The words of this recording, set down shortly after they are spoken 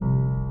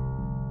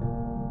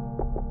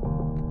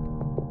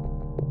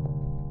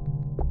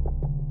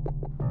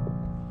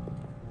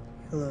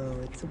Hello,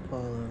 it's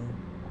Apollo.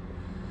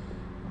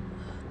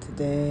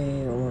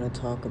 Today I want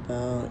to talk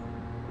about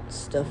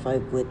stuff I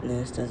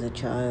witnessed as a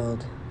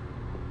child,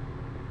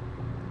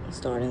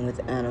 starting with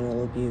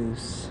animal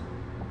abuse.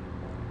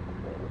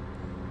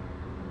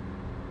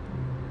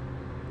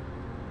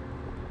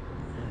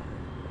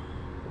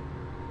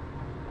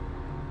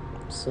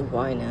 So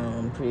by now,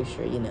 I'm pretty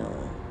sure you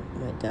know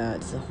my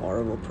dad's a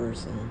horrible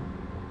person.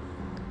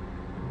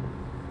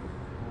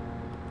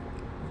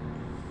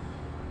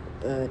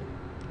 But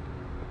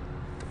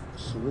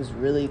he was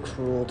really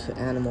cruel to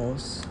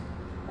animals.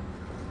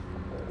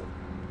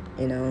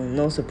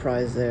 No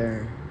surprise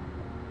there.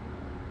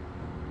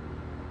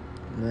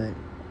 But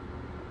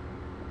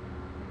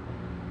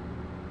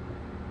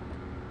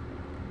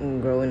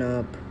growing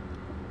up,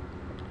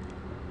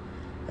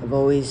 I've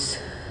always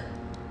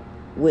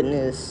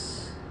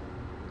witnessed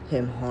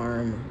him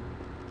harm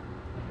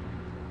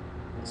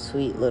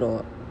sweet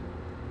little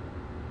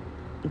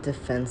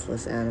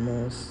defenseless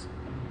animals.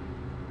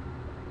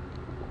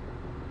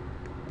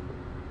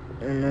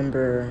 I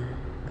remember,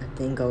 I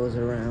think I was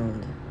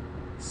around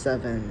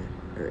 7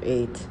 or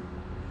 8.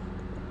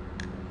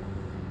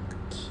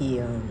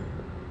 He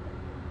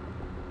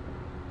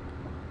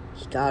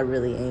got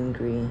really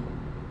angry,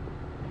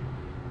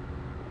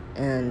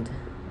 and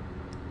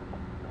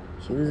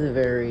he was a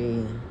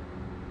very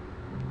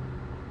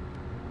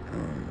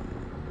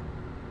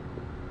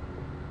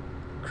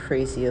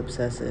crazy,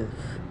 obsessive,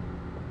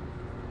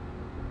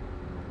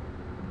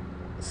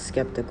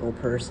 skeptical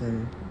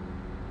person.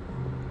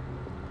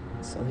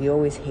 So he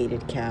always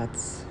hated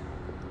cats.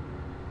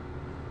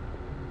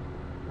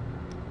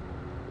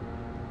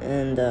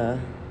 And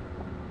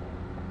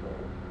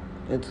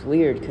it's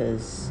weird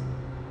because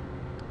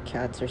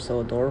cats are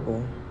so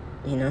adorable,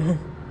 you know?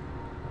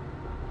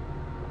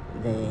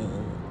 They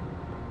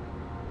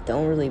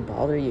don't really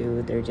bother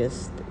you. They're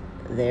just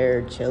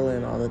there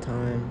chilling all the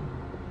time.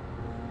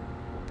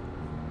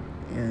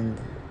 And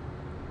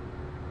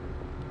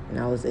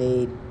when I was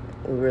 8,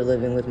 we were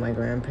living with my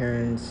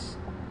grandparents.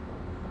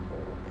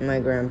 My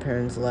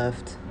grandparents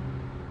left,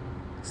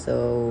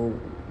 so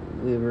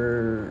we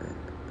were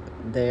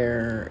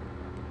there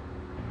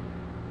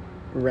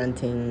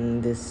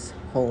renting this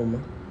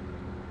home,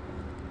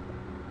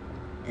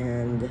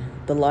 and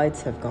the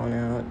lights have gone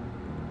out,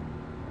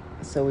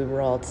 so we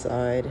were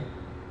outside.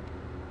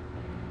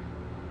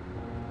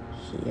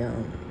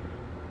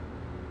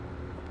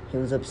 He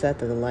was upset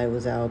that the light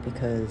was out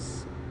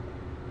because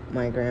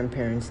my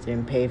grandparents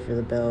didn't pay for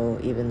the bill,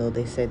 even though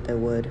they said they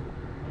would.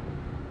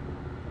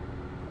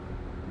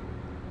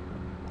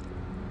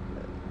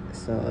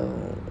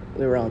 So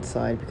we were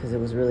outside because it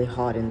was really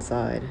hot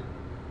inside,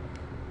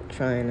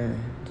 trying to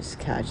just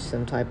catch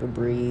some type of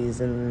breeze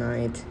in the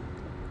night.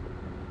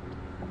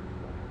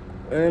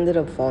 I ended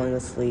up falling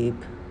asleep,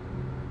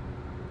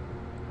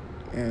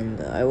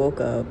 and I woke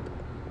up.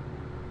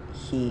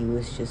 He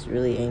was just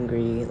really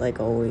angry, like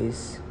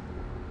always.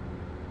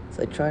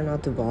 So I tried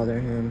not to bother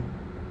him,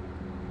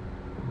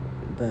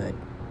 but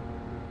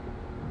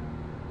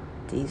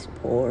these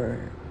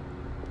poor,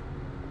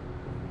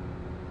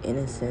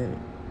 innocent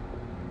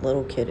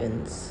little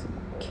kittens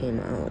came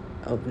out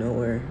of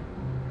nowhere.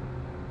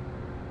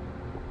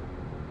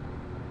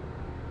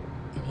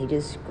 And he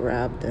just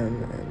grabbed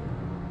them and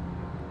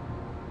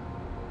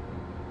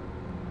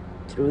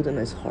threw them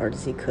as hard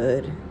as he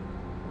could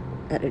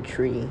at a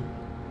tree.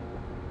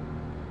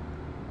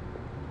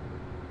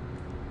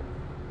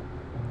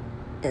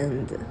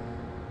 And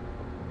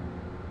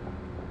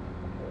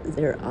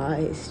their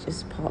eyes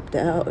just popped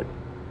out,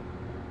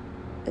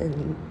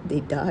 and they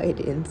died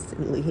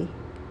instantly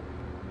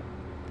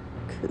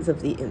because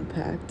of the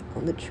impact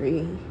on the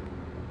tree.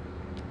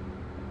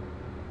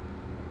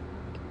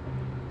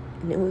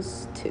 And it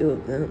was 2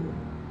 of them.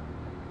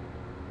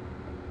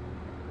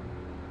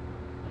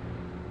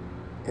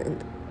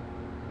 And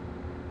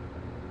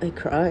I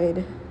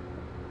cried,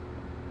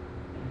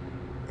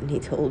 and he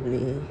told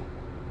me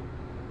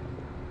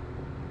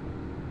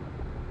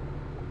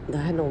that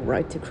I had no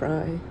right to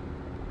cry,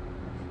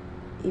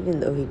 even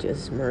though he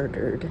just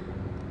murdered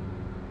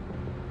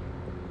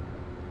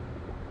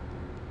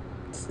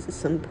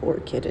some poor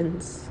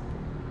kittens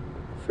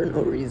for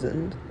no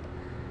reason.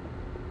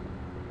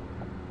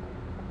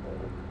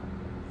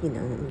 He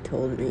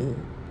told me,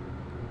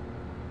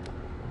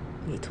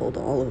 he told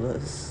all of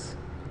us,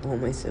 all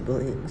my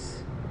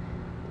siblings,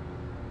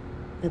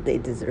 that they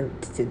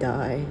deserved to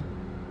die.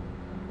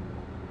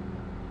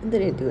 And they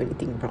didn't do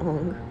anything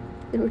wrong.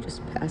 They were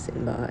just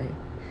passing by.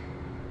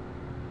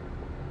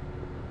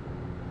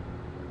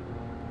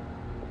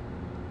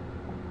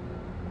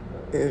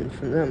 And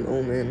from that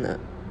moment,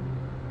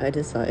 I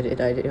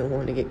decided I didn't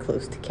want to get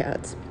close to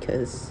cats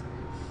because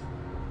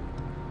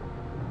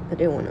I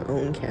didn't want to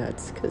own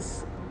cats,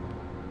 because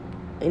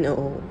I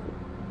know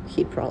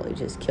he'd probably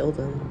just kill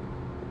them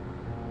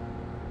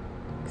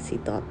because he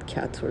thought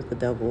cats were the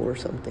devil or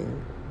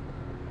something.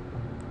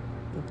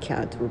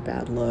 Cats were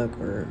bad luck,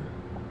 or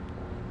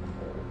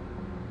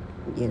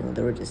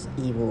they were just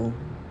evil.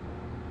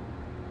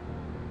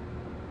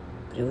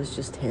 But it was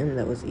just him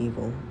that was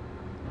evil.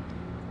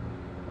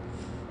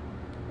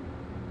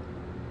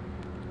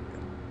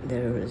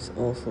 There was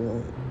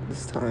also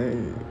this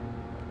time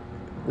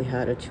we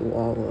had a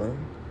Chihuahua.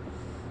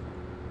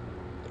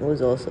 It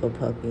was also a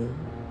puppy.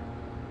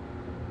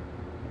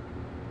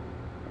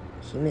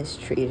 He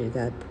mistreated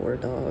that poor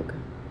dog.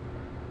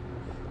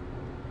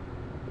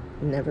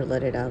 Never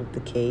let it out of the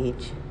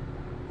cage.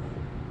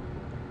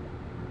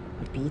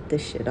 Beat the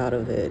shit out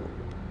of it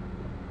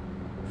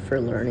for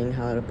learning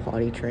how to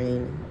potty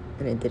train,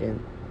 and it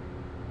didn't,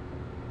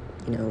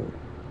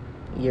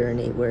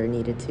 urinate where it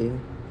needed to.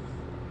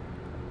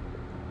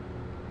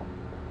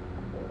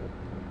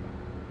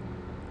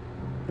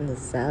 And the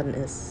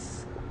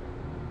sadness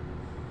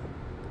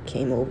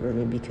came over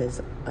me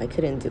because I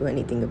couldn't do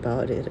anything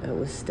about it. I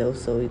was still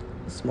so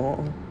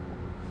small.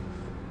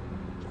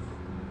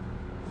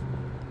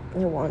 I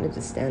wanted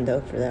to stand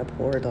up for that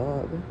poor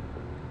dog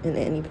and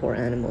any poor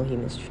animal he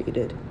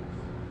mistreated.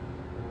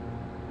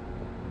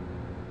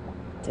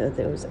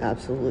 There was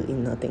absolutely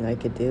nothing I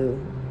could do.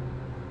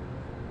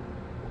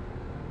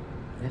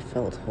 I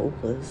felt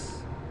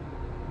hopeless.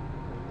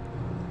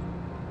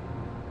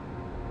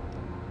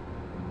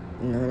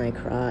 And then I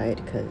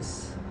cried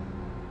because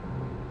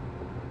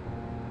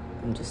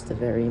I'm just a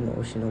very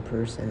emotional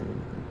person.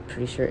 I'm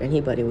pretty sure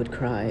anybody would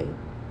cry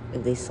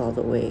if they saw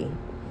the way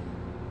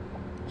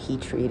he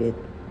treated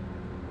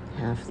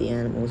half the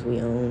animals we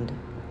owned.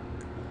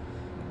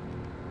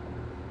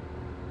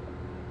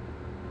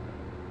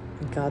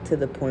 It got to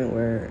the point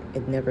where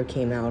it never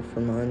came out for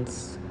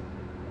months.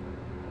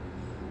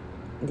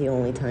 The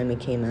only time it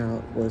came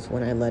out was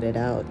when I let it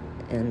out,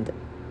 and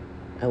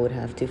I would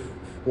have to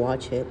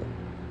watch it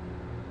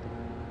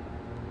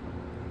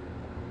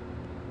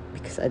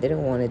because I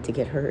didn't want it to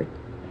get hurt.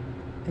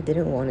 I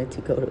didn't want it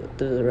to go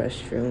to the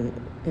restroom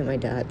and my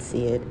dad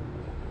see it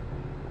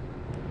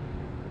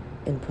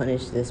and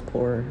punish this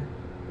poor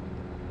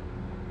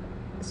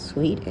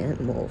sweet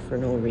animal for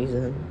no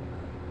reason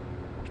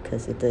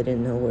because it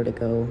didn't know where to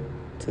go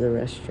to the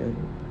restroom.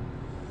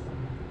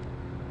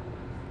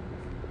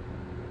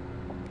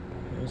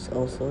 There's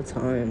also a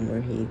time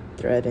where he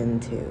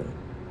threatened to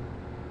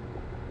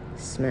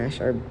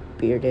smash our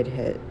bearded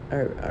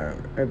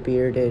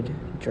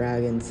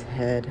dragon's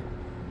head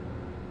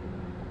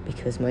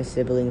because my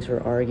siblings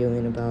were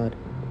arguing about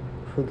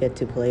who get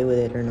to play with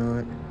it or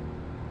not.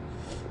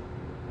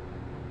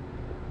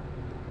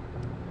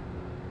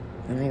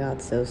 And I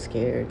got so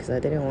scared because I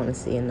didn't want to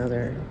see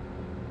another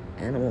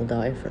animal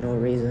die for no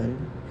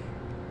reason.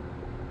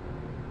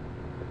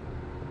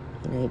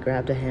 He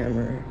grabbed a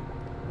hammer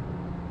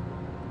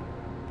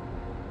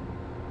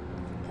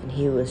and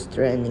he was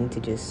threatening to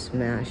just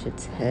smash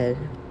its head.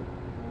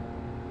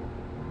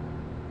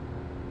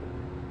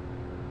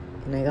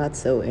 And I got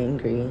so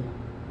angry.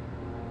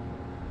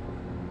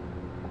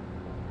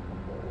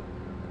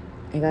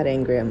 I got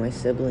angry at my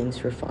siblings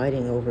for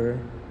fighting over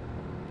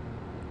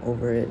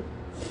it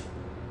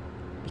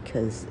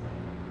because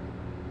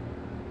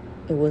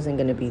it wasn't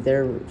going to be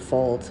their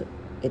fault.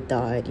 It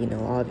died,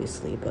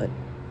 obviously, but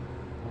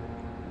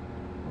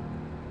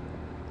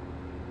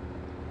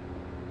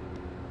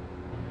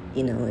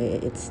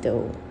it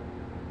still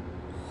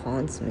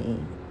haunts me.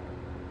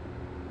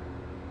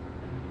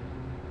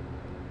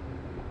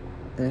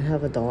 And I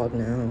have a dog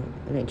now,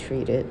 and I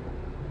treat it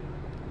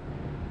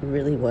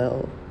really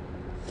well.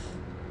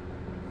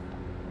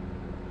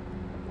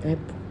 I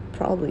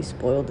probably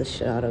spoiled the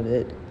shit out of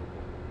it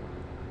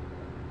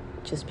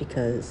just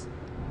because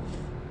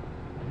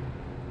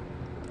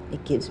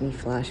it gives me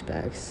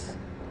flashbacks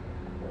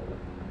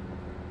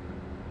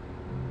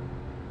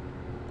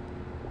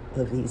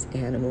of these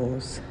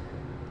animals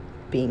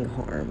being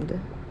harmed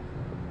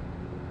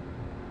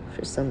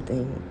for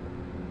something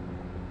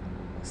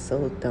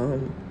so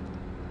dumb.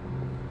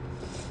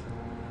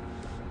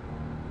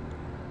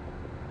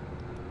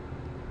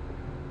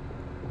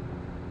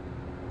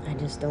 I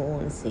just don't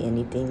want to see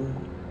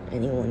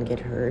anyone get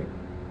hurt.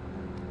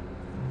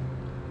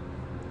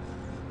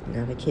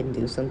 Now if I can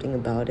do something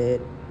about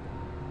it,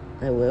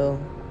 I will.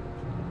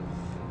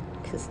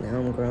 Because now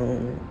I'm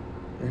grown.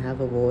 I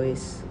have a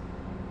voice.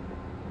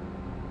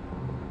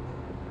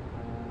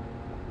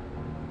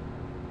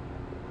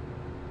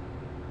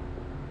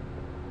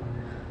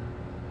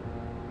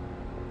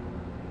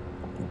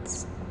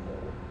 It's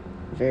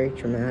very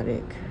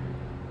traumatic.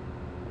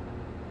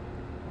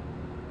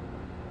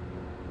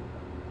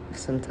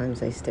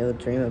 Sometimes I still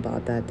dream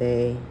about that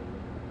day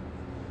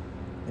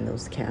and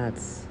those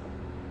cats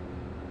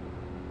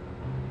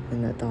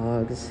and the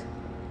dogs.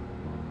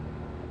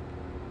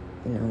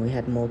 We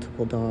had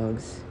multiple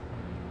dogs.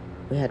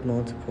 We had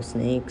multiple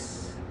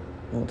snakes,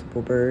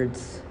 multiple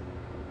birds.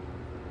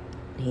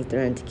 He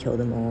threatened to kill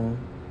them all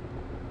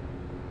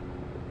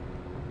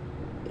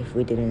if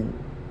we didn't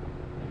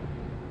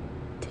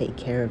take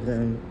care of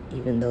them,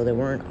 even though they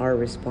weren't our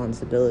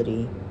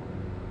responsibility.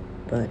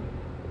 But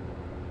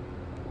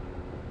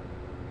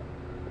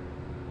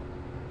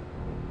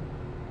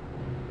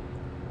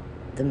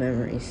the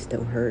memories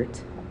still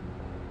hurt.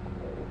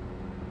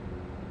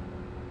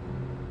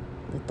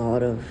 The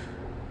thought of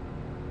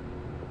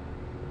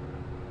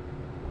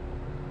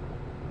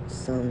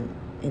some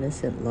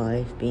innocent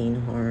life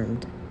being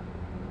harmed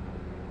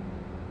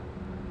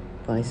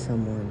by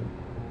someone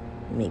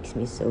makes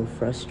me so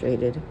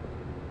frustrated.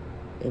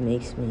 It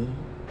makes me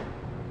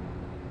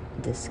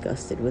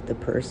disgusted with the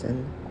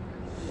person,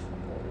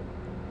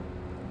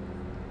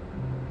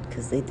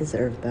 because they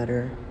deserve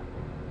better.